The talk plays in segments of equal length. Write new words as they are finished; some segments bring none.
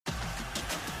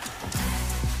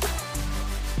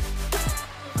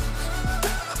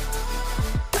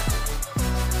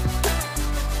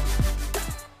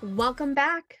Welcome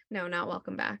back. No, not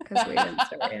welcome back because we didn't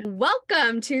start yet.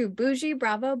 Welcome to Bougie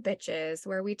Bravo Bitches,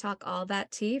 where we talk all that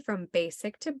tea from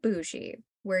basic to bougie.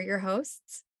 We're your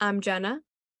hosts. I'm Jenna.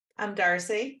 I'm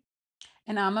Darcy.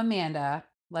 And I'm Amanda.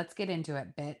 Let's get into it,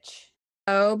 bitch.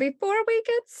 Oh, before we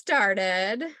get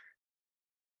started,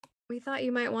 we thought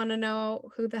you might want to know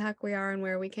who the heck we are and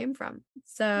where we came from.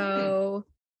 So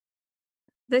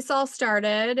this all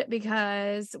started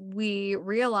because we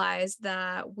realized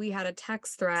that we had a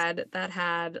text thread that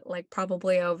had like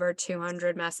probably over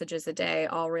 200 messages a day,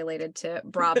 all related to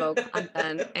Bravo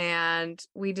content. And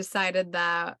we decided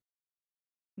that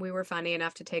we were funny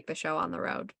enough to take the show on the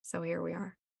road. So here we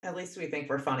are. At least we think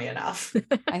we're funny enough.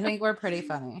 I think we're pretty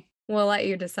funny. We'll let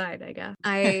you decide, I guess.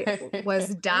 I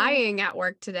was dying at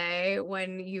work today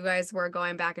when you guys were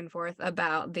going back and forth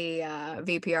about the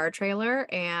VPR trailer,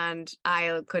 and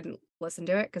I couldn't listen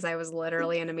to it because I was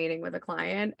literally in a meeting with a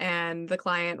client, and the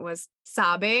client was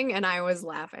sobbing and I was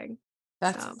laughing.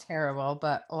 That's terrible,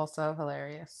 but also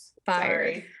hilarious.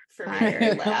 Fired. Sorry for making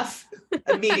me laugh.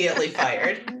 Immediately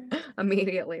fired.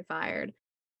 Immediately fired.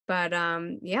 But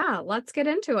yeah, let's get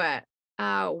into it.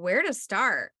 Where to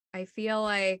start? I feel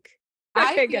like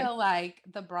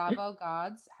the Bravo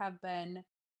gods have been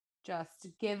just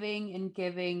giving and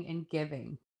giving and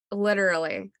giving.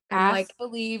 Literally. Ask,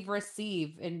 believe,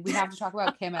 receive. And we have to talk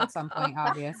about Kim at some point,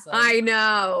 obviously. I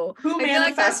know. Who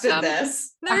manifested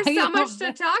this? There's so much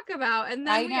to talk about. And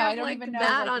then we have I don't even know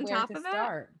that on where top to of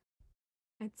start.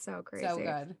 It's so crazy. So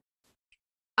good.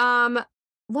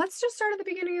 Let's just start at the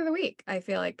beginning of the week, I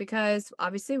feel like, because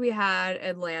obviously we had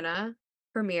Atlanta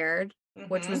premiered,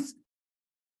 which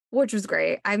was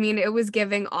great. I mean, it was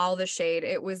giving all the shade.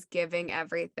 It was giving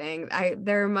everything.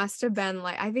 There must have been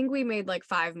I think we made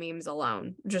 5 memes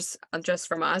alone, just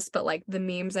from us, but the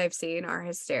memes I've seen are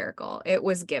hysterical. It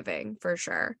was giving for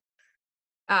sure.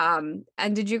 And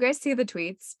did you guys see the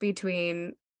tweets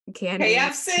between Candy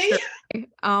KFC?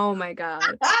 Oh my God.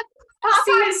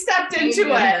 I stepped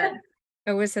into it.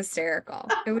 It was hysterical.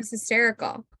 It was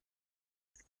hysterical.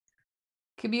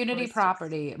 Community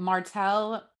property.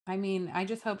 Martell. I mean, I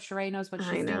just hope Sheree knows what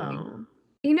she's doing.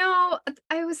 You know,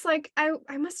 I was like,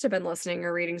 I must have been listening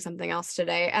or reading something else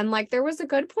today. And there was a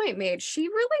good point made. She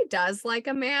really does like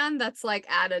a man that's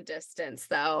at a distance,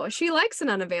 though. She likes an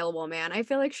unavailable man. I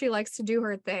feel like she likes to do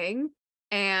her thing.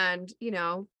 And,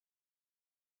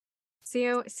 see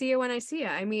you when I see you.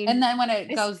 I mean, and then when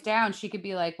it goes down, she could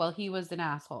be like, well, he was an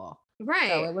asshole. Right.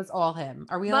 So it was all him.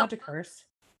 Are we allowed to curse?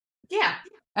 Yeah.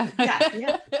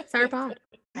 Yeah. It's our pod.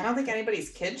 I don't think anybody's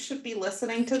kids should be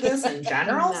listening to this in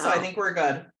general, so I think we're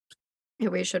good. Yeah,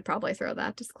 we should probably throw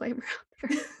that disclaimer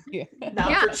out there.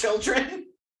 Not for children.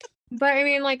 But I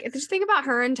mean, just think about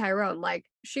her and Tyrone.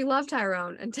 She loved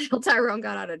Tyrone until Tyrone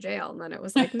got out of jail, and then it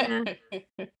was nah,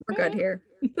 we're good here.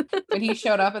 When he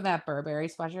showed up in that Burberry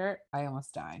sweatshirt, I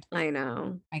almost died. I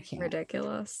know. I can't.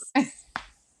 Ridiculous.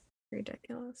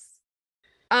 Ridiculous.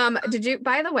 Did you,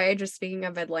 by the way, just speaking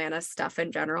of Atlanta stuff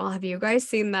in general, have you guys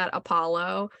seen that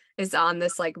Apollo is on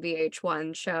this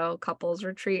VH1 show, Couples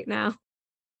Retreat now?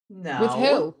 No. With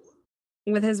who?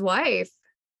 With his wife.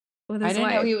 I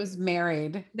didn't know he was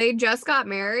married. They just got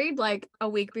married a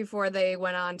week before they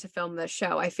went on to film the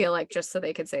show. I feel just so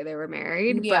they could say they were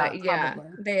married. Yeah, but yeah,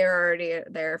 probably. They are already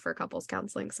there for couples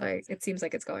counseling. So it seems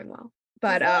like it's going well.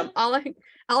 But all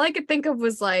I could think of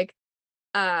was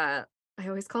I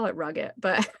always call it rugged,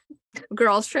 but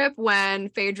girls trip when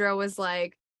Phaedra was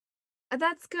like,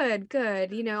 that's good.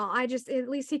 I just, at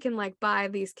least he can buy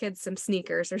these kids some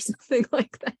sneakers or something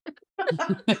like that.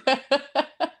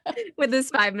 With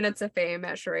his 5 minutes of fame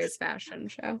at Sheree's fashion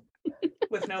show.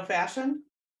 With no fashion?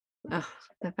 Oh,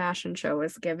 the fashion show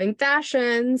was giving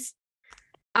fashions.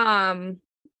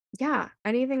 Yeah.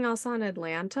 Anything else on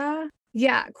Atlanta?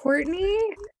 Yeah, Courtney.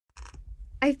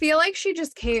 I feel like she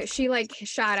just came, she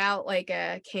shot out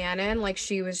a cannon.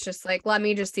 She was just let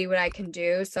me just see what I can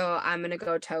do. So I'm going to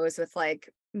go toes with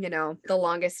the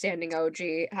longest standing OG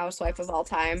housewife of all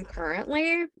time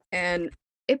currently. And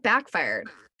it backfired.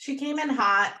 She came in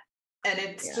hot and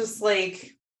it's just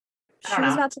she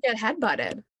was about to get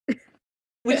headbutted.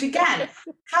 Which again,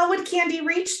 how would Candy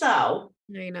reach though?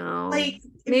 I know.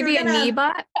 Maybe a knee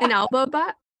butt, an elbow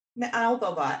butt? An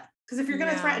elbow butt. Because if you're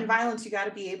going to threaten violence, you got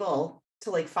to be able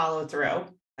to follow through.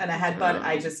 And a headbutt,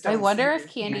 I just don't. I wonder if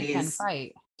Candy can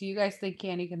fight. Do you guys think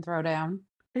Candy can throw down?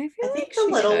 I think the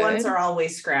little ones are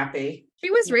always scrappy.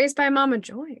 She was raised by Mama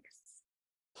Joyce.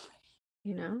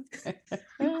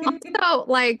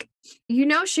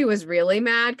 Also, she was really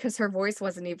mad because her voice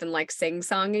wasn't even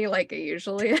sing-songy like it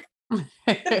usually is.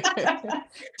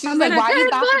 She's like, why are you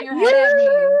bopping your head at me?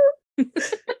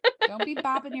 Don't be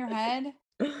bopping your head.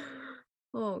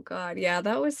 Oh God, yeah,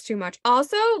 that was too much.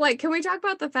 Also, like, can we talk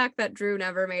about the fact that Drew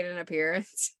never made an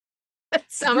appearance?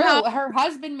 Somehow, Drew, her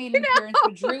husband made an appearance,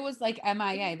 but Drew was like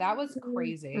MIA. That was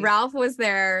crazy. Ralph was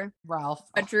there, Ralph.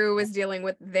 but Drew was dealing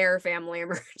with their family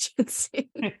emergency.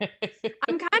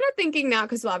 I'm kind of thinking now,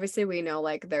 because obviously we know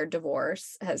like their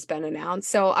divorce has been announced.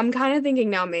 So I'm kind of thinking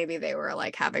now maybe they were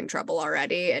like having trouble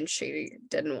already and she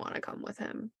didn't want to come with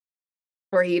him.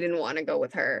 Or he didn't want to go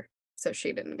with her. So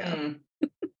she didn't go. Mm.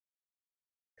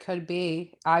 Could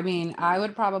be. I mean, I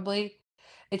would probably.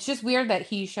 It's just weird that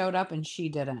he showed up and she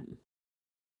didn't.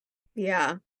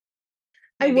 Yeah.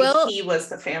 Maybe he was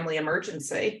the family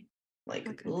emergency. Like,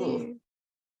 That could ooh. be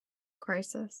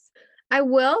crisis. I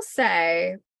will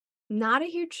say, not a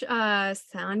huge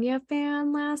Sonia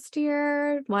fan last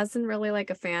year. Wasn't really like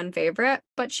a fan favorite,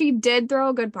 but she did throw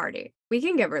a good party. We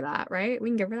can give her that, right? We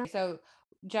can give her that. So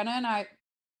Jenna and I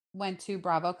went to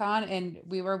BravoCon and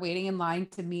we were waiting in line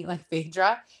to meet like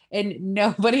Phaedra, and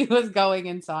nobody was going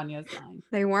in Sonia's line.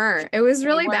 They weren't. It was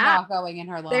really They were bad. not going in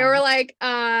her line. They were like,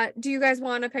 do you guys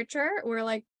want a picture? We're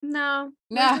like, no.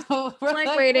 no, We're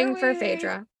like waiting for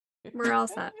Phaedra. We're all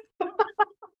set.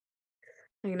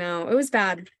 I know. It was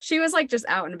bad. She was like just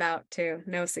out and about too.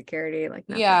 No security, like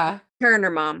nothing. Yeah. Her and her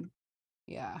mom.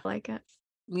 Yeah. Like it.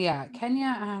 Yeah.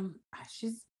 Kenya,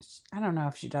 I don't know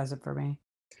if she does it for me.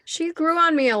 She grew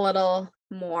on me a little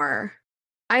more.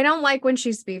 I don't like when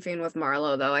she's beefing with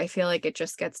Marlo though. I feel like it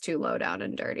just gets too low down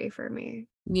and dirty for me.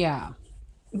 Yeah.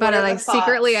 But I like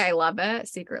secretly I love it.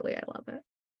 Secretly I love it.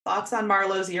 Thoughts on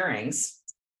Marlo's earrings?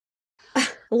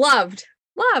 Loved.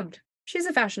 She's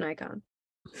a fashion icon.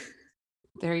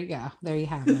 There you go. There you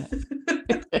have it.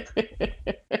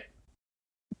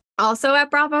 Also at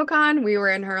BravoCon, we were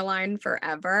in her line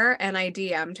forever and I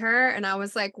DM'd her and I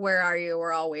was like, where are you?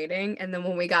 We're all waiting. And then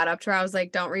when we got up to her, I was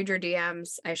like, don't read your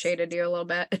DMs. I shaded you a little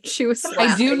bit. And she was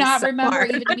I do not so remember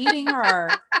hard. even meeting her.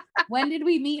 When did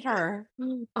we meet her?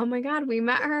 Oh my God. We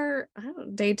met her, I don't know,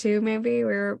 day 2, maybe.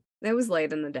 It was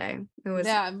late in the day. It was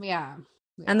Yeah.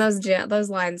 And those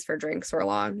lines for drinks were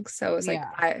long. So it was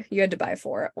like you had to buy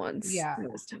 4 at once. Yeah.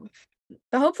 It was tough.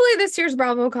 But hopefully this year's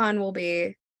BravoCon will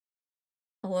be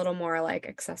a little more like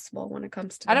accessible when it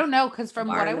comes to I don't know, because from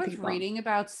bar what I and the was people. reading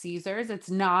about Caesars, it's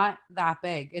not that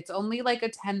big. It's only like a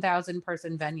 10,000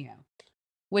 person venue,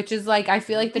 which is like, I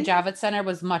feel like the Javits Center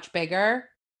was much bigger.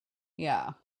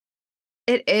 Yeah.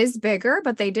 It is bigger,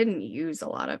 but they didn't use a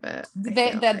lot of it. The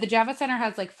Javits Center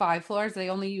has like 5 floors. They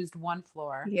only used 1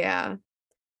 floor. Yeah.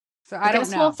 So I don't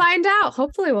guess know. we'll find out.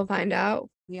 Hopefully we'll find out.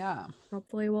 Yeah.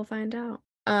 Hopefully we'll find out.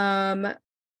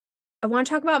 I want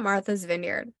to talk about Martha's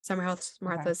Vineyard. Summer House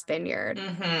Martha's Vineyard.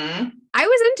 Mm-hmm. I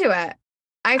was into it.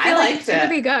 I feel like it's gonna it.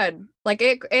 be good. Like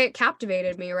it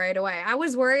captivated me right away. I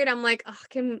was worried. I'm like,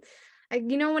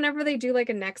 whenever they do like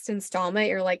a next installment,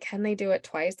 you're like, can they do it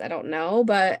twice? I don't know,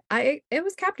 but it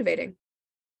was captivating.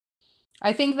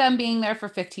 I think them being there for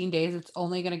 15 days, it's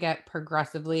only going to get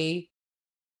progressively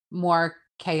more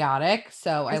chaotic.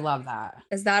 So I love that.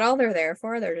 Is that all they're there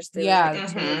for? They're just doing like a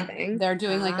 2-week thing. They're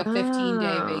doing like a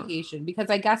 15-day vacation because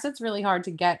I guess it's really hard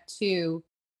to get to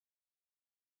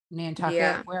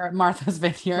Nantucket, where Martha's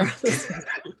Vineyard.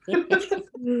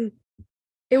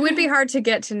 It would be hard to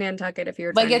get to Nantucket if you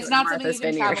were like it's not something Martha's you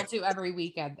can Vineyard. travel to every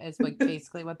weekend. Is like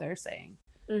basically what they're saying.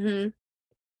 Mm-hmm.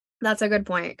 That's a good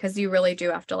point because you really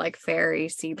do have to like ferry,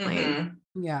 seaplane.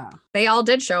 Mm-hmm. Yeah, they all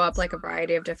did show up like a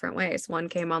variety of different ways. One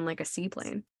came on like a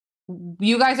seaplane.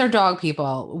 You guys are dog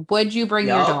people. Would you bring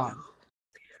your dog?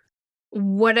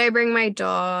 Would I bring my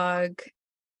dog?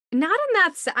 Not in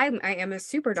that. I am a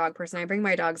super dog person. I bring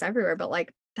my dogs everywhere, but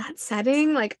like that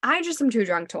setting, like I just am too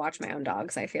drunk to watch my own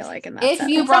dogs. I feel like in that. If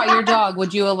you brought your dog,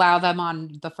 would you allow them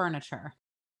on the furniture?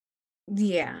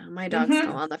 Yeah, my dogs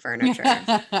go on the furniture.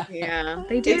 Yeah,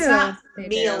 they do. It's not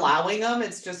me allowing them.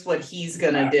 It's just what he's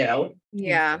gonna do.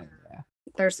 Yeah.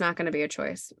 There's not going to be a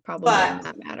choice probably in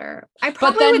that matter.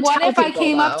 But then what if I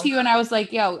came up to you and I was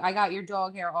like, yo, I got your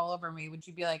dog hair all over me? Would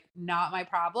you be like, not my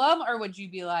problem? Or would you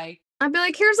be like, I'd be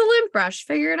like, here's a lint brush.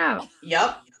 Figure it out.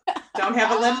 Yep. Don't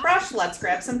have a lint brush. Let's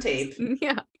grab some tape.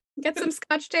 Yeah. Get some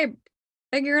Scotch tape.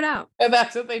 Figure it out. And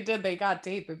that's what they did. They got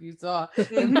tape, if you saw.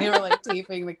 And they were like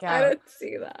taping the couch. I didn't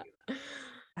see that.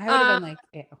 I would have been like,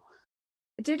 ew.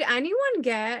 Did anyone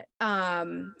get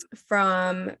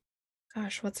from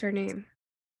gosh, what's her name?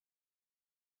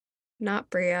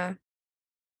 Not Bria.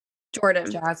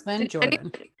 Jordan. Jasmine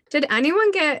Jordan. Did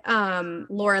anyone get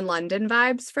Lauren London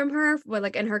vibes from her with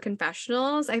like in her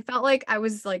confessionals? I felt like I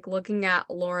was like looking at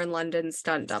Lauren London's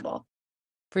stunt double.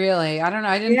 Really? I don't know.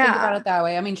 I didn't think about it that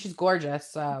way. I mean, she's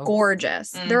gorgeous. So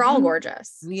gorgeous. They're all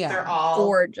gorgeous. Yeah. They're all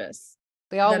gorgeous.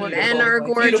 They all The were men good, are like,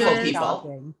 it was gorgeous.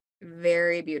 shocking.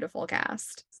 Very beautiful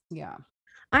cast. Yeah.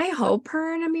 I hope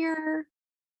her and Amir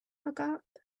hook up.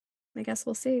 I guess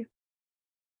we'll see.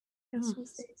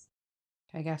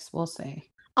 I guess we'll see.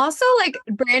 Also, like,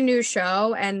 brand new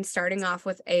show and starting off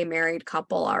with a married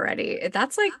couple already.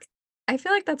 That's like, I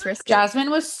feel like that's risky. Jasmine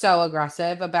was so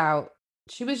aggressive about,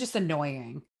 she was just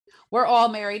annoying. We're all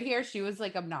married here. She was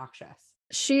like obnoxious.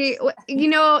 She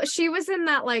was in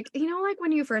that, like, like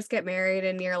when you first get married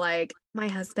and you're like, my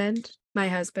husband. Me?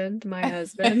 Like,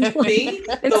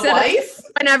 The instead of- wife?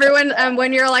 And everyone,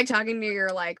 when you're like talking to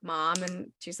your like mom,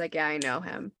 and she's like, yeah, I know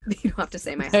him. You don't have to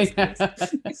say my husband.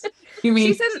 You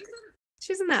mean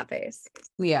she's in that phase.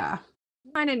 Yeah.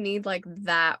 Kind of need like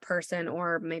that person,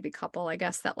 or maybe couple, I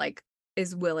guess, that like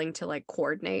is willing to like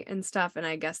coordinate and stuff. And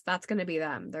I guess that's gonna be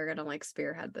them. They're gonna like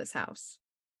spearhead this house.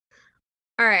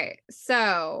 All right,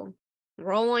 so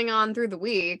rolling on through the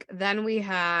week, then we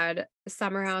had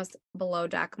Summer House Below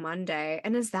Deck Monday.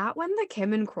 And is that when the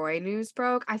Kim and Croy news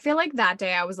broke? I feel like that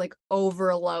day I was like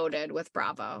overloaded with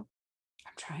Bravo.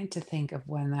 I'm trying to think of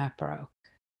when that broke.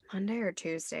 Monday or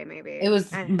Tuesday, maybe. It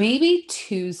was maybe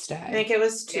Tuesday. I think it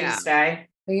was Tuesday. I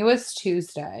think it was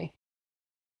Tuesday.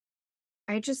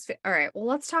 All right, well,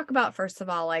 let's talk about, first of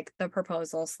all, like the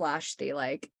proposal / the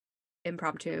like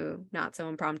impromptu, not so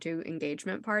impromptu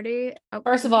engagement party. Oh.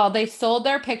 First of all, they sold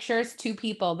their pictures to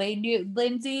people. They knew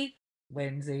Lindsay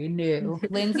knew.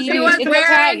 Lindsay She knew. was It's wearing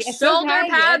okay. It's shoulder okay,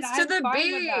 pads and to I'm the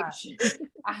fine with that. beach.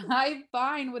 I'm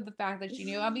fine with the fact that she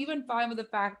knew. I'm even fine with the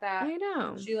fact that I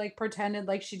know. she like pretended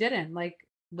like she didn't. Like,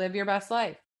 live your best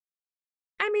life.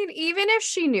 I mean, even if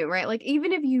she knew, right? Like,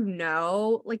 even if you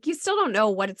know, like, you still don't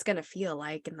know what it's gonna feel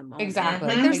like in the moment.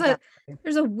 Exactly. Like,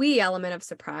 there's a wee element of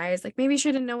surprise. Like, maybe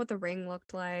she didn't know what the ring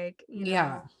looked like.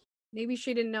 Yeah. Maybe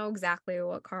she didn't know exactly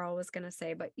what Carl was gonna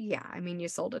say, but yeah, I mean, you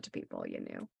sold it to people, you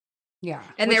knew. Yeah.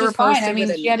 And which they were is fine. I posted mean,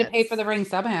 within she had to pay for minutes. the ring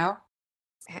somehow.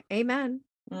 Amen.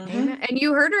 Mhm. Amen. And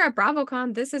you heard her at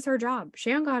BravoCon. This is her job.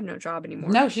 She don't got no job anymore.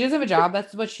 No, she doesn't have a job.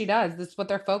 That's what she does. That's what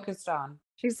they're focused on.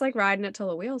 She's like riding it till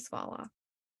the wheels fall off.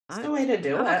 That's the way to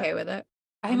do I'm it. okay with it.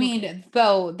 I mean,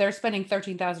 though they're spending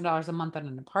 $13,000 a month on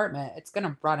an apartment, it's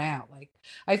gonna run out. Like,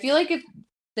 I feel like if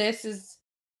this is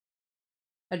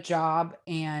a job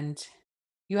and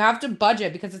you have to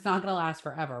budget because it's not gonna last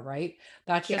forever, right?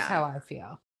 That's just how I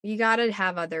feel. You gotta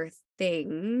have other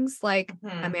things, like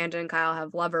Mhm. Amanda and Kyle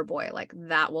have Loverboy, like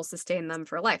that will sustain them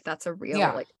for life. That's a real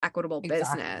like equitable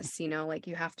business, like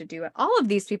you have to do it. All of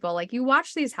these people, like you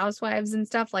watch these housewives and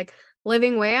stuff, like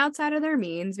living way outside of their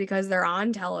means because they're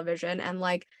on television, and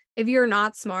like if you're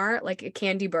not smart, like a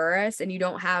Candy Burris, and you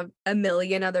don't have a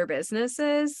million other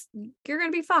businesses, you're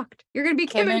gonna be fucked. You're gonna be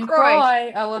Kim and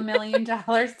Croy. Owe $1 million to the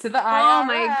IRS. Oh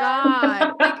my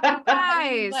god. Like,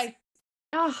 guys. Like,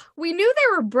 oh, we knew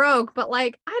they were broke, but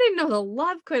like I didn't know the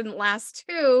love couldn't last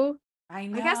too. I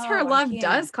know. I guess her love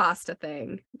does cost a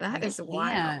thing. That is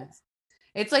wild.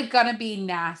 It's like gonna be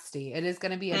nasty. It is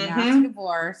gonna be a nasty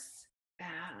divorce.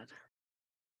 Bad.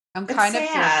 I'm kind of here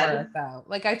for it though.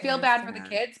 Like, I feel bad for the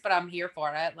kids, but I'm here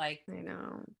for it. Like, I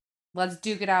know. Let's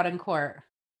duke it out in court.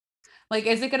 Like,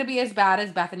 is it gonna be as bad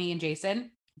as Bethany and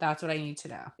Jason? That's what I need to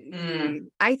know.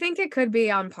 I think it could be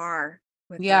on par.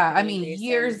 Yeah, I mean,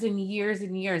 years and years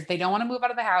and years. They don't want to move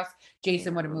out of the house.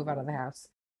 Jason wouldn't move out of the house.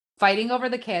 Fighting over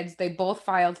the kids. They both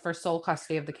filed for sole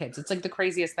custody of the kids. It's like the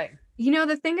craziest thing.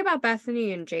 The thing about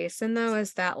Bethany and Jason, though,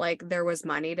 is that like there was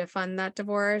money to fund that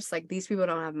divorce. Like these people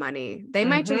don't have money. They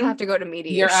might just have to go to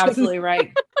mediation. You're absolutely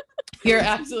right. You're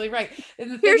absolutely right.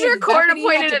 Here's your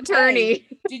court-appointed attorney.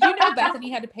 Did you know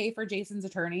Bethany had to pay for Jason's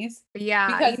attorneys? Yeah.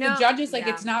 Because the judge is like,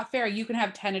 it's not fair. You can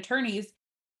have 10 attorneys.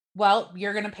 Well,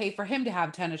 you're going to pay for him to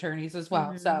have 10 attorneys as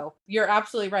well. So you're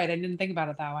absolutely right. I didn't think about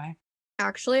it that way.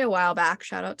 Actually, a while back,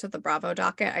 shout out to the Bravo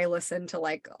docket. I listened to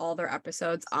like all their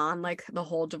episodes on like the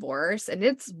whole divorce, and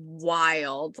it's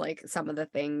wild. Like some of the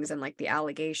things and like the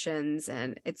allegations,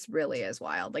 and it's really is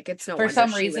wild. Like it's no for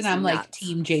some reason I'm nuts. Like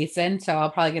team Jason, so I'll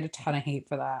probably get a ton of hate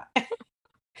for that.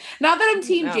 Not that I'm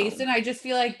team Jason, I just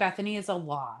feel like Bethany is a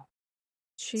lot.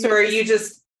 So are you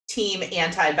just team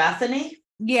anti-Bethany?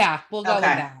 Yeah, we'll go with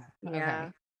that. Yeah.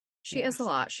 Okay. She is a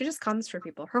lot. She just comes for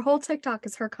people. Her whole TikTok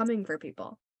is her coming for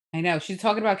people. I know. She's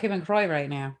talking about Kim and Croy right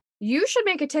now. You should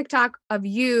make a TikTok of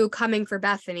you coming for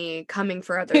Bethany, coming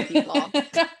for other people.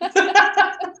 That's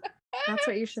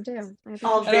what you should do.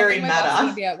 All very meta. I'm going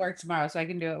to be at work tomorrow, so I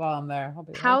can do it while I'm there.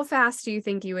 How fast do you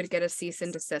think you would get a cease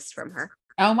and desist from her?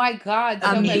 Oh my God.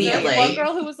 So immediately. One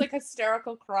girl who was like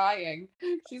hysterical crying.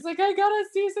 She's like, I got a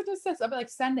cease and desist. I'll be like,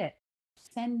 send it.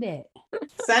 Send it.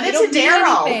 Send it to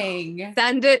Daryl.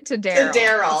 Send it to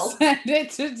Daryl. Send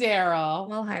it to Daryl.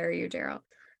 We'll hire you, Daryl.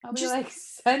 I'll be Just like,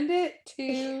 send it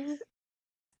to.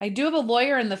 I do have a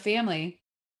lawyer in the family.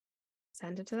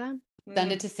 send it to them.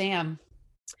 Send it to Sam.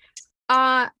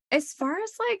 As far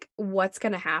as like what's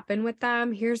gonna happen with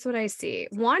them, here's what I see.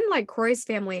 One, like Croy's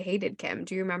family hated Kim.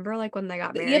 Do you remember like when they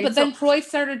got married? Yeah, but then Troy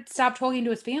stopped talking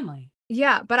to his family.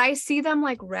 Yeah, but I see them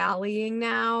like rallying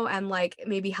now and like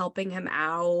maybe helping him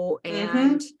out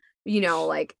and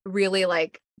like really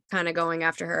like kind of going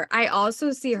after her. I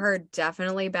also see her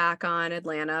definitely back on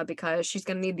Atlanta because she's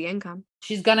gonna need the income.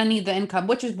 She's gonna need the income,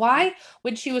 which is why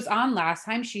when she was on last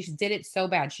time, she did it so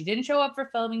bad. She didn't show up for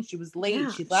filming. She was late. Yeah,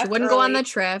 She she left wouldn't go on early. the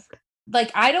trip.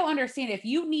 Like, I don't understand. If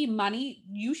you need money,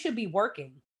 you should be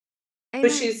working.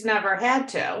 But she's never had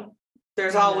to.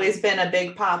 There's always been a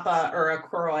Big Papa or a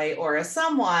Croy or a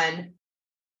someone.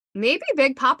 Maybe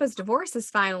Big Papa's divorce is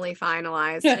finally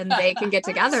finalized and they can get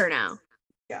together now.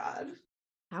 God.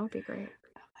 That would be great.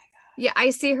 Oh my God. Yeah, I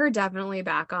see her definitely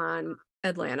back on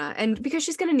Atlanta, and because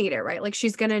she's gonna need it, right? Like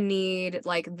she's gonna need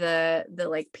like the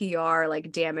like PR,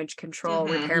 like damage control,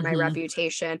 repair my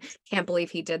reputation. Can't believe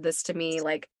he did this to me.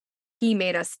 Like he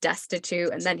made us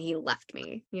destitute and then he left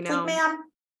me, you know? Like, ma'am,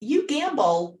 you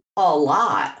gamble a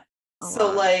lot.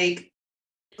 Like,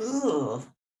 ugh.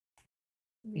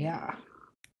 Yeah.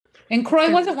 And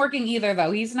Croy wasn't working either,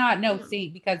 though. He's not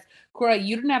saint because Croy,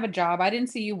 you didn't have a job. I didn't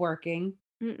see you working.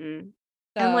 Mm-mm.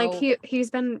 So, and like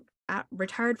he's been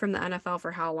retired from the NFL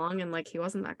for how long, and like he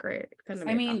wasn't that great.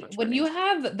 I mean, when you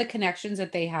have the connections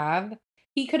that they have,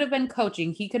 he could have been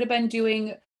coaching. He could have been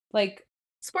doing like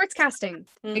sportscasting.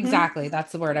 Exactly.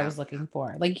 That's the word I was looking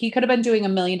for. Like he could have been doing a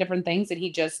million different things, and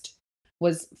he just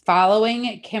was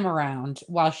following Kim around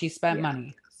while she spent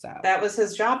money. So that was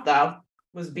his job, though,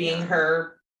 was being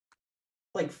her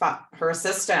like her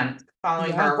assistant,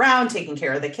 following her around, taking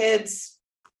care of the kids.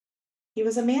 He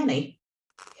was a Manny.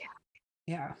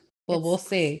 Yeah. Well, we'll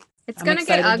see. It's gonna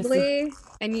get ugly,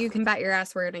 and you can bet your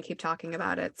ass we're gonna keep talking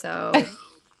about it. So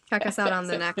check us out on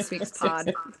the next week's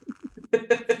pod.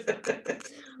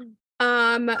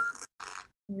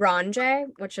 Ron J,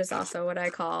 which is also what I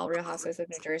call Real Housewives of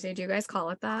New Jersey. Do you guys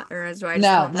call it that, or do I just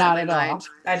call it that not in at my all. mind?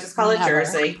 I just call it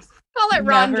Jersey. Call it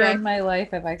Ron Never J. in my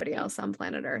life have I Anybody else on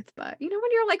planet Earth, but you know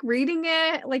when you're like reading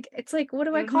it, like it's like, what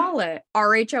do I call it?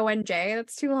 RHONJ.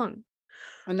 That's too long.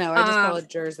 No, I just call it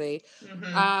Jersey.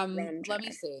 Let J.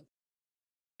 me see.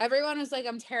 Everyone was like,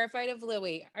 I'm terrified of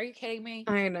Louis. Are you kidding me?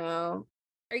 I know.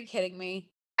 Are you kidding me?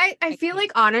 I feel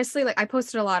like honestly, like I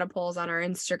posted a lot of polls on our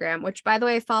Instagram, which by the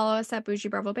way, follow us at Bougie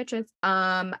Bravo Bitches.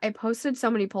 I posted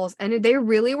so many polls and they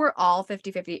really were all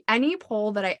 50-50. Any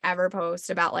poll that I ever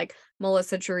post about like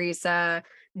Melissa, Teresa,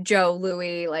 Joe,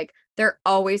 Louis, like they're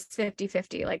always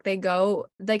 50-50. Like they go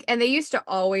like, and they used to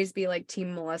always be like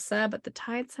Team Melissa, but the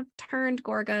tides have turned,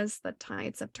 Gorgas. The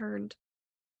tides have turned.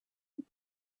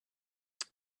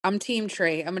 I'm Team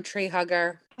Tree. I'm a tree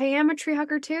hugger. I am a tree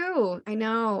hugger too. I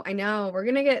know. We're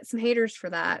gonna get some haters for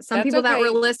that. Some people that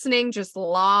were listening just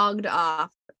logged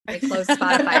off. They closed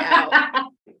Spotify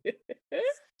out.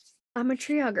 I'm a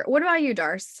tree hugger. What about you,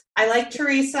 Darce? I like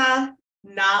Teresa.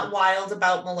 Not wild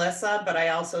about Melissa, but I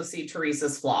also see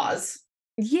Teresa's flaws.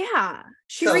 Yeah,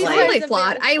 she's really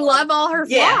flawed. I love all her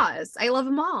flaws. I love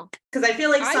them all. Because I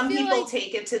feel like some people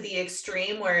take it to the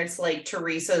extreme where it's like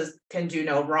Teresa can do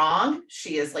no wrong.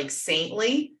 She is like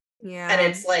saintly. Yeah. And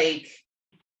it's like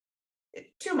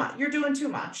too much. You're doing too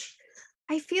much.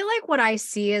 I feel like what I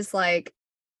see is like,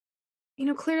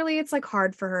 clearly it's like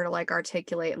hard for her to like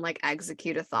articulate and like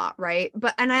execute a thought, right?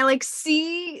 And I like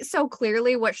see so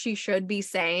clearly what she should be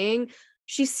saying.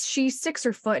 She sticks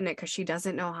her foot in it because she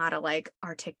doesn't know how to like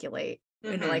articulate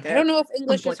in like I don't know if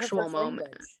English is her first moment.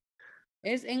 Language.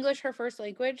 Is English her first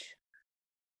language?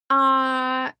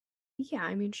 Yeah,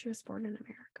 I mean she was born in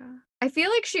America. I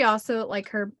feel like she also like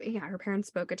her parents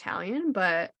spoke Italian,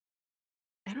 but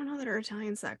I don't know that her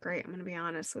Italian's that great. I'm gonna be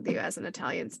honest with you as an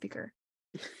Italian speaker.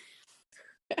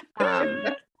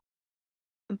 But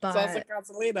Salsa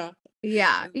Casalina.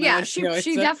 Yeah,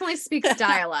 she definitely speaks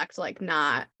dialect, like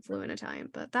not fluent Italian,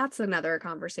 but that's another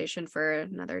conversation for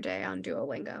another day on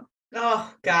Duolingo.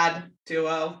 Oh God,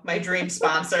 Duo, my dream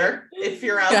sponsor. If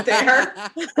you're out there,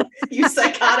 you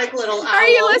psychotic little owl. Are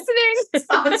you listening?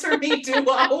 Sponsor me,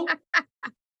 Duo.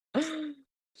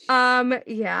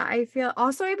 Yeah, I feel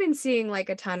also I've been seeing like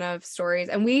a ton of stories,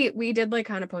 and we did like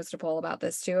kind of post a poll about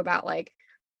this too, about like,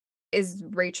 is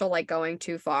Rachel like going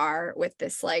too far with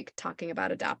this like talking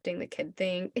about adopting the kid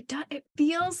thing? It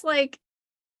feels like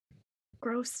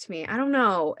gross to me. I don't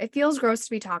know. It feels gross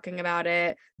to be talking about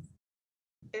it.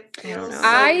 It feels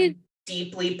so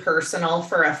deeply personal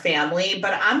for a family,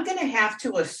 but I'm gonna have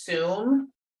to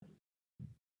assume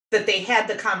that they had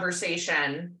the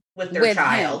conversation with their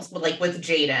child, like with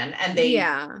Jaden, and they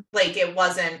like it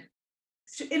wasn't.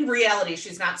 In reality,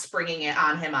 she's not springing it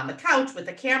on him on the couch with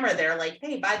the camera there, like,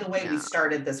 hey, by the way, we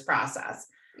started this process.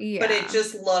 But it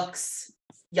just looks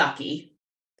yucky.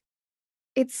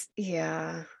 It's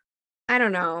I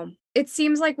don't know. It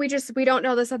seems like we don't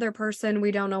know this other person.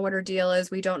 We don't know what her deal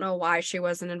is. We don't know why she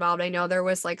wasn't involved. I know there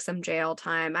was like some jail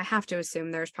time. I have to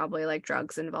assume there's probably like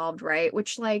drugs involved, right?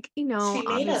 Which, like, she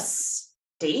made a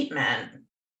statement.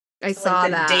 I saw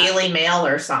like the that. Daily Mail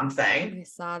or something. I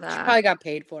saw that. She probably got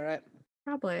paid for it.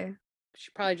 Probably.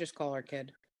 She probably just called her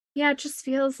kid. Yeah, it just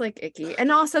feels like icky.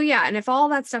 And also, and if all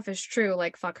that stuff is true,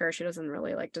 like, fuck her. She doesn't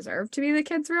really like deserve to be the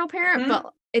kid's real parent.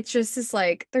 But it's just is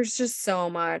like, there's just so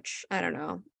much. I don't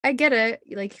know. I get it.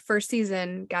 Like, first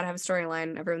season, gotta have a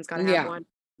storyline. Everyone's gotta have one.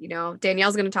 You know,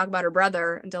 Danielle's gonna talk about her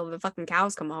brother until the fucking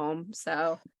cows come home.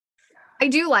 So I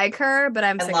do like her, but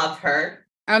I love her.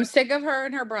 I'm sick of her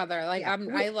and her brother. Like, I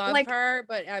love her,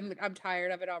 but I'm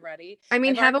tired of it already. I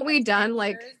mean, haven't we done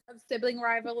like of sibling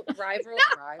rival?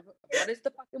 What is the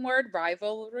fucking word?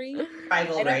 Rivalry. I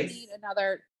don't need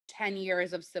another 10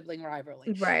 years of sibling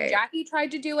rivalry. Right. Jackie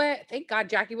tried to do it. Thank God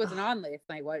Jackie wasn't on last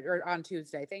night or on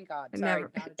Tuesday. Thank God. Sorry.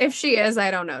 If she is,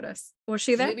 I don't notice. Was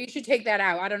she there? Maybe you should take that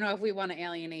out. I don't know if we want to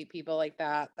alienate people like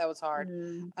that. That was hard.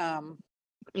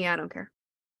 Yeah, I don't care.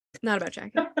 Not about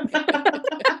Jackie.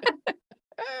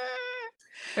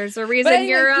 There's a reason anyway,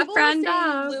 you're a friend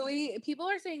of Louis. People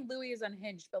are saying Louis is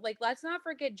unhinged, but like, let's not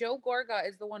forget Joe Gorga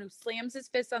is the one who slams his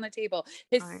fist on the table.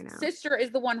 His sister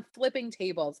is the one flipping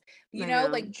tables. You know,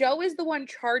 like Joe is the one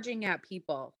charging at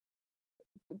people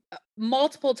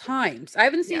multiple times. I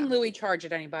haven't seen Louis charge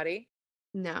at anybody.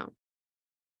 No.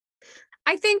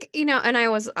 I think, you know, and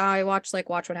I watched like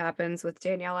Watch What Happens with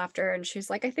Danielle after, and she's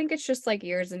like, I think it's just like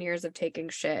years and years of taking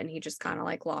shit, and he just kind of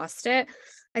like lost it.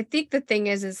 I think the thing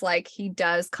is like he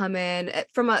does come in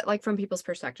from people's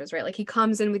perspectives, right? Like he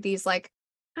comes in with these like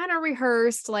kind of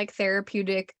rehearsed, like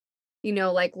therapeutic, you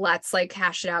know, like let's like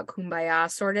hash it out,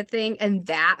 kumbaya sort of thing, and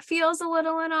that feels a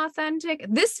little inauthentic.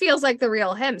 This feels like the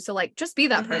real him, so like just be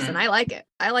that person. I like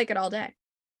it all day.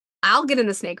 I'll get in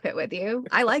the snake pit with you.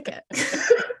 I like it.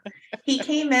 He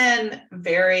came in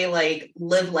very like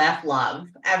live, laugh, love.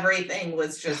 Everything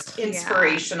was just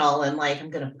inspirational and like,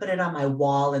 I'm going to put it on my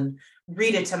wall and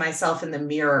read it to myself in the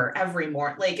mirror every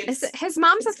morning. Like his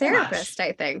mom's a therapist,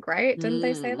 I think, right? Didn't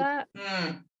they say that?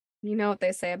 You know what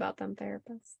they say about them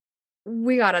therapists?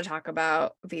 We got to talk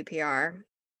about VPR.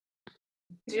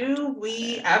 Do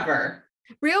we ever?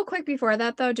 Real quick before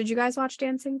that though, did you guys watch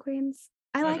Dancing Queens?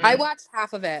 I watched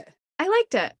half of it. I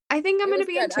liked it. I think I'm going to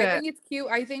be into it. I think it's cute.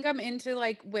 I think I'm into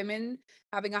like women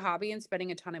having a hobby and spending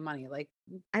a ton of money. Like,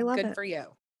 I love good it. For you.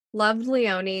 Loved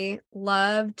Leonie.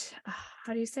 Loved,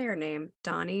 how do you say her name?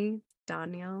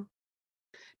 Danielle.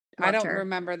 I don't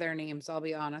remember their names. I'll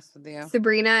be honest with you.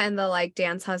 Sabrina and the like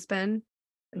dance husband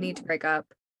need to break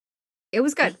up. It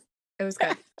was good. It was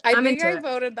good. I think I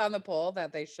voted on the poll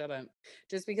that they shouldn't,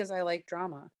 just because I like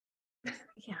drama.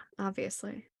 Yeah,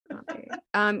 obviously.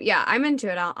 Yeah, I'm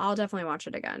into it. I'll definitely watch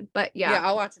it again. But yeah,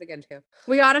 I'll watch it again too.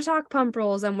 We got to talk Pump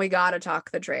Rules, and we got to talk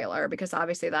the trailer because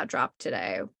obviously that dropped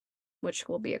today, which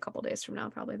will be a couple days from now,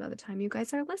 probably by the time you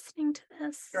guys are listening to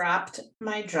this. Dropped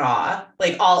my jaw,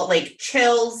 like all like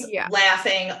chills,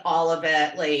 laughing, all of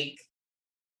it, like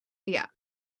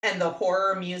and the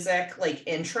horror music like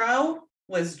intro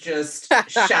was just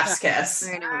chef's kiss.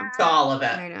 I know. To all of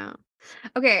it. I know.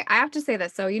 Okay, I have to say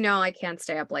this. So, you know, I can't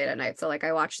stay up late at night. So, like,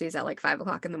 I watch these at like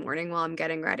 5:00 in the morning while I'm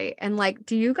getting ready. And like,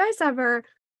 do you guys ever,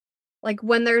 like,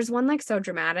 when there's one like so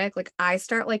dramatic, like, I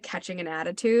start like catching an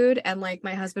attitude, and like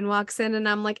my husband walks in, and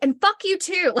I'm like, and fuck you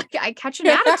too. Like, I catch an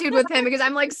attitude with him because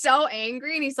I'm like so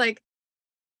angry, and he's like,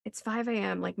 it's 5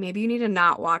 a.m. Like, maybe you need to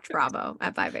not watch Bravo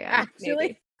at 5 a.m. Actually,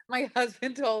 maybe. My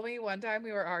husband told me one time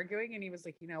we were arguing, and he was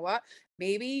like, you know what?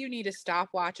 Maybe you need to stop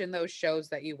watching those shows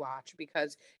that you watch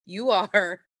because you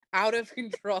are out of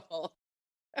control.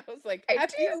 I was like, I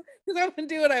do, because I want to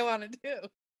do what I want to do.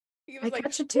 He was like,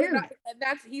 catch it too.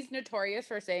 He's notorious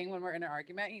for saying when we're in an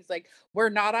argument, he's like, we're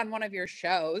not on one of your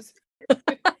shows.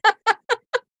 I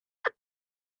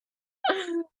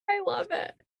love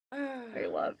it. I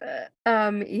love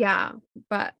it. Yeah,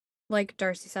 but like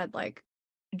Darcy said, like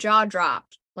jaw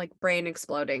dropped, like brain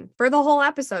exploding for the whole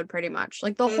episode, pretty much.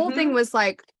 Like the whole thing was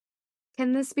like,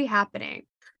 can this be happening?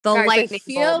 The Guys, lightning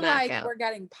I feel bolt like knockout. we're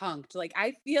getting punked. Like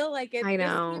I feel like I this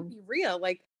know. can't be real.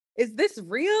 Like, is this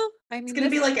real? I mean, it's gonna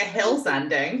be like a Hills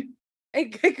ending.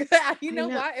 You know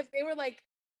what? If they were like,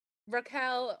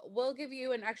 Raquel, we'll give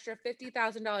you an extra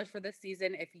 $50,000 for this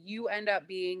season if you end up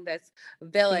being this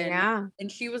villain. Yeah. And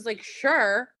she was like,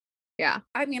 sure. Yeah.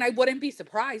 I mean, I wouldn't be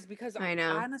surprised because I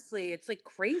know. honestly, it's like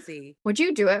crazy. Would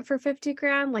you do it for 50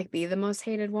 grand? Like be the most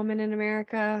hated woman in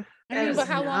America? I mean, but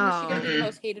how long is she going to be the Mm-mm.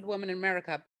 most hated woman in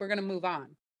America? We're going to move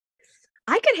on.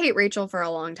 I could hate Rachel for a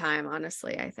long time,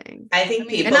 honestly, I think. I think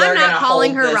people and I'm are going not to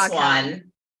calling hold her this Raquel.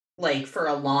 one like for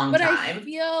a long But time. I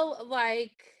feel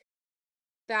like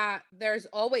that there's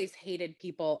always hated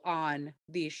people on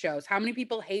these shows. How many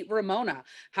people hate Ramona?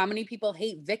 How many people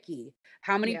hate Vicky?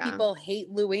 How many Yeah. people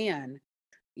hate Luann?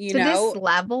 You To know? this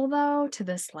level, though, to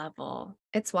this level,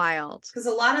 it's wild. Because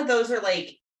a lot of those are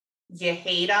like, you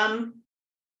hate them,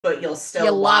 but you'll still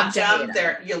You love watch to hate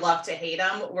them. You love to hate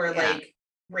them. Where Yeah. like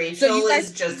Rachel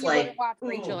is just you like, wouldn't watch ooh.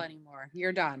 Rachel anymore.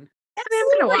 You're done.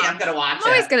 Absolutely, I'm gonna watch I'm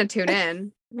always it. gonna tune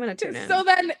in. I'm gonna tune in. So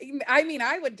then, I mean,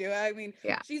 I would do it. I mean,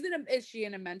 Yeah. is she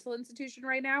in a mental institution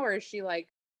right now, or is she like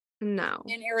No.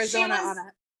 in Arizona on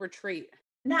a retreat?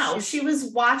 No, she was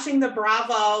watching the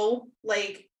Bravo,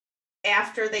 like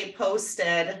after they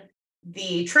posted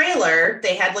the trailer,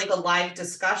 they had like a live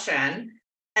discussion.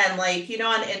 And like, you know,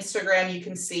 on Instagram, you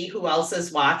can see who else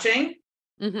is watching.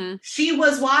 Mm-hmm. She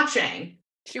was watching.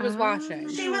 She was watching.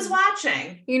 She was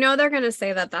watching. You know, they're gonna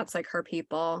say that that's like her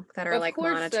people that are Of like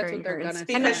course, that's monitoring what they're her. gonna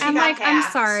Because say. she got like, I'm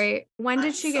hacked. sorry. When did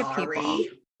I'm she get people? sorry.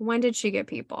 When did she get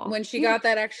people? When she got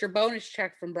that extra bonus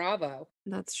check from Bravo.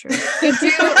 That's true. I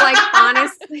do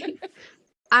like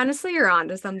honestly, you're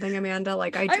onto something, Amanda.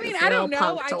 Like I mean, feel I don't know.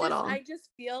 punked a little. I just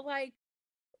feel like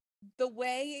the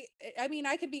way, I mean,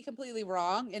 I could be completely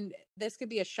wrong, and this could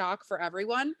be a shock for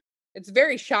everyone. It's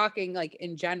very shocking, like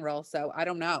in general. So I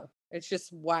don't know. It's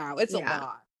just wow. It's a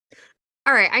lot.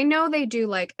 All right, I know they do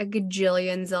like a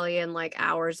gajillion zillion like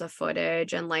hours of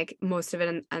footage and like most of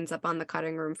it ends up on the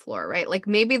cutting room floor, right? Like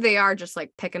maybe they are just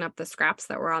like picking up the scraps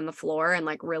that were on the floor and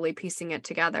like really piecing it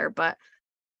together, but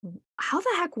how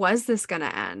the heck was this going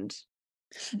to end?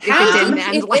 If it didn't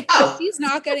end like if she's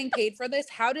not getting paid for this,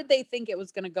 how did they think it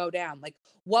was going to go down? Like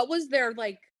what was their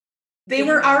like they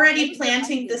were already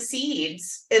planting the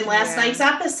seeds in last night's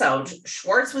episode.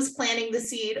 Schwartz was planting the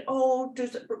seed. Oh,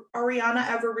 does Ariana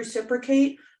ever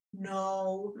reciprocate?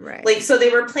 No. Right. Like, so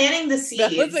they were planting the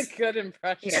seeds. That was a good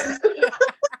impression. Yeah.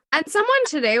 And someone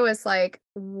today was like,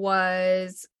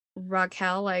 was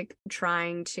Raquel like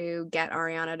trying to get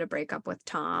Ariana to break up with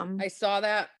Tom? I saw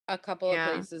that a couple of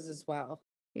places as well.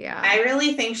 Yeah. I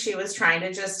really think she was trying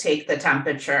to just take the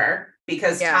temperature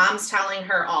because Tom's telling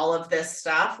her all of this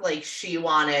stuff. Like she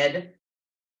wanted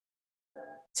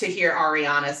to hear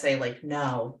Ariana say like,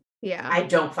 no, I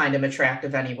don't find him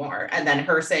attractive anymore. And then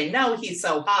her saying, no, he's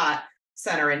so hot,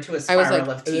 sent her into a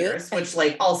spiral of tears, which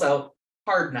like also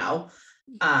hard no.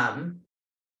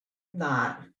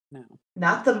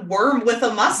 Not the worm with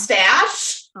a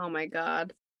mustache. Oh my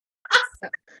God.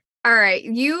 All right,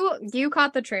 you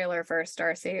caught the trailer first,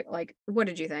 Darcy. Like, what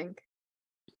did you think?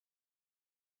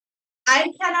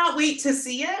 I cannot wait to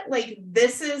see it. Like,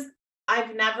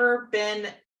 I've never been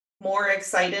more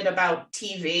excited about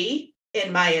TV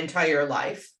in my entire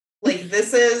life. Like,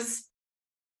 this is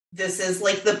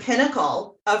like the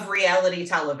pinnacle of reality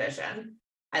television.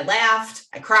 I laughed,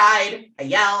 I cried, I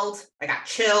yelled, I got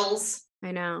chills.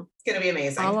 I know. It's going to be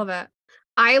amazing. All of it.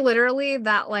 I literally,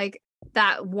 that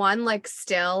one like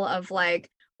still of like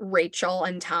Rachel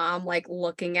and Tom like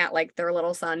looking at like their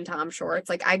little son Tom Schwartz,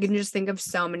 like I can just think of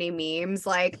so many memes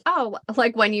like, oh,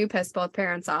 like when you piss both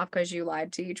parents off because you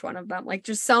lied to each one of them, like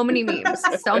just so many memes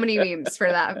for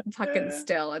that fucking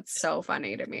still. It's so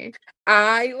funny to me.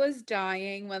 I was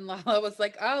dying when Lala was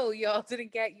like, oh, y'all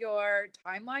didn't get your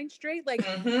timeline straight. Like,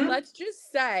 let's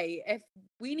just say if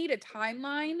we need a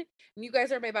timeline and you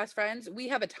guys are my best friends, we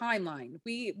have a timeline.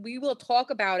 We will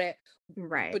talk about it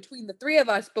between the three of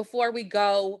us before we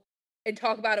go and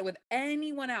talk about it with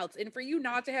anyone else. And for you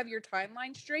not to have your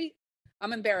timeline straight,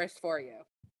 I'm embarrassed for you.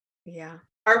 Yeah.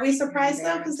 Are we surprised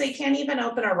though? Because they can't even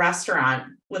open a restaurant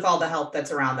with all the help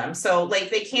that's around them. So like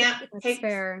they can't pick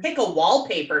a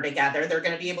wallpaper together. They're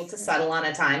going to be able to settle on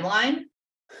a timeline.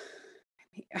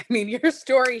 I mean, your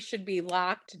story should be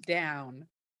locked down.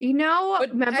 You know,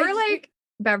 but remember like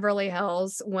Beverly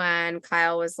Hills when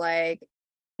Kyle was like,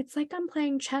 it's like I'm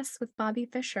playing chess with Bobby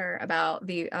Fischer about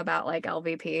like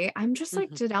LVP. I'm just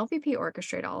like, did LVP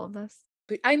orchestrate all of this?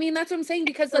 I mean, that's what I'm saying,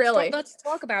 because let's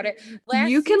talk about it.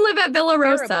 You can live at Villa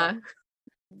Rosa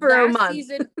for a month.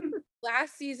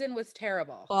 Last season was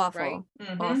terrible. Awful.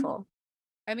 Right? Awful.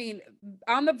 I mean,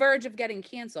 on the verge of getting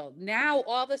canceled. Now,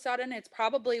 all of a sudden, it's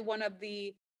probably one of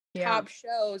the top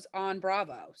shows on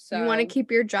Bravo. So you want to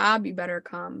keep your job, you better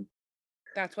come.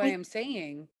 That's what I'm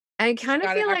saying. I kind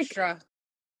of feel like extra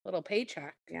little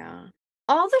paycheck. Yeah.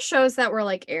 all the shows that were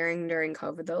like airing during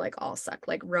COVID, they're like all sucked.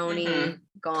 Like Roni,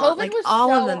 Gone, COVID like was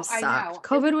all of so- them I know. sucked.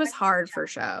 COVID was hard for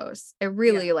shows. It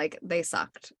really like they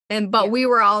sucked. But we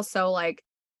were also like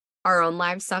our own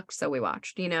lives sucked, so we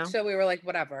watched, you know. So we were like,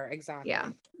 whatever, exactly. Yeah.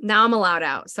 Now I'm allowed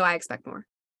out, so I expect more.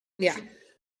 Yeah.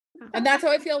 And that's how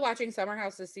I feel watching Summer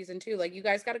House this season too. Like, you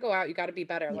guys got to go out. You got to be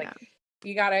better. Like,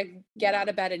 you got to get out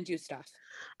of bed and do stuff.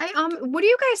 What do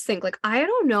you guys think? Like, I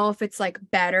don't know if it's like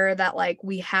better that like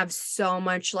we have so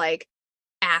much like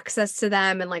access to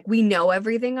them and like we know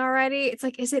everything already. It's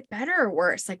like, is it better or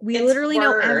worse? Like, we literally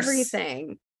know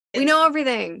everything. We know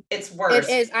everything. It's worse.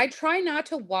 It is. I try not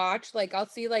to watch, like, I'll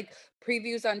see like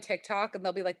previews on TikTok and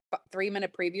they'll be like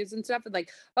 3-minute previews and stuff. And like,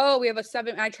 oh, we have a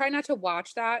 7. I try not to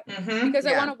watch that because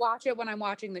I want to watch it when I'm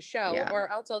watching the show, or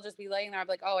else I'll just be laying there. I'm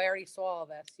like, oh, I already saw all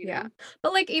this. You know?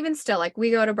 But like, even still, like,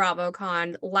 we go to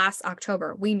BravoCon last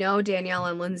October. We know Danielle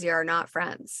and Lindsay are not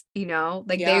friends, you know,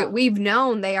 like we've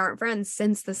known they aren't friends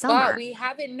since the summer. But we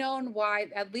haven't known why,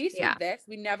 at least with this,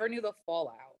 we never knew the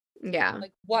fallout. Yeah.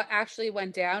 Like what actually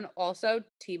went down. Also,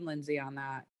 Team Lindsay on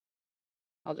that.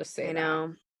 I'll just say I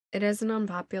know. It is an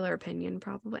unpopular opinion,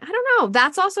 probably. I don't know.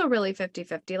 That's also really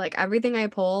 50-50. Like everything I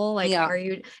pull, like, are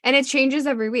you, and it changes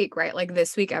every week, right? Like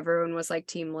this week, everyone was like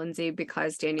Team Lindsay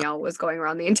because Danielle was going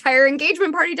around the entire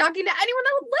engagement party talking to anyone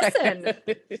that would listen.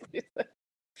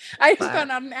 I just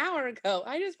found out an hour ago.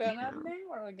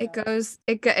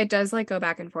 It does like go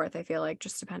back and forth, I feel like,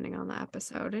 just depending on the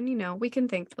episode. And, you know, we can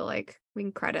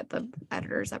credit the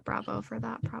editors at Bravo for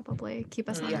that, probably. Keep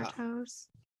us on our toes.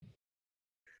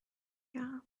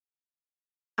 Yeah.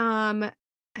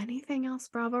 Anything else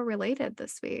Bravo related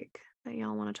this week that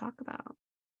y'all want to talk about?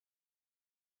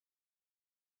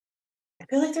 I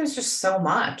feel like there's just so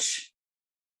much.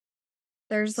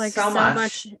 There's like so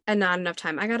much and not enough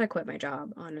time. I gotta quit my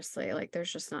job, honestly. Like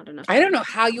there's just not enough time. I don't know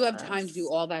how you have time to do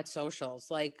all that socials.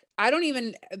 Like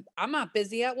I'm not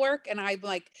busy at work and I'm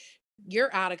like,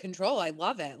 you're out of control. I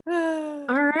love it. All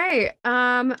right.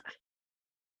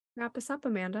 Wrap us up,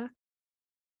 Amanda.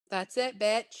 That's it,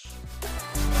 bitch.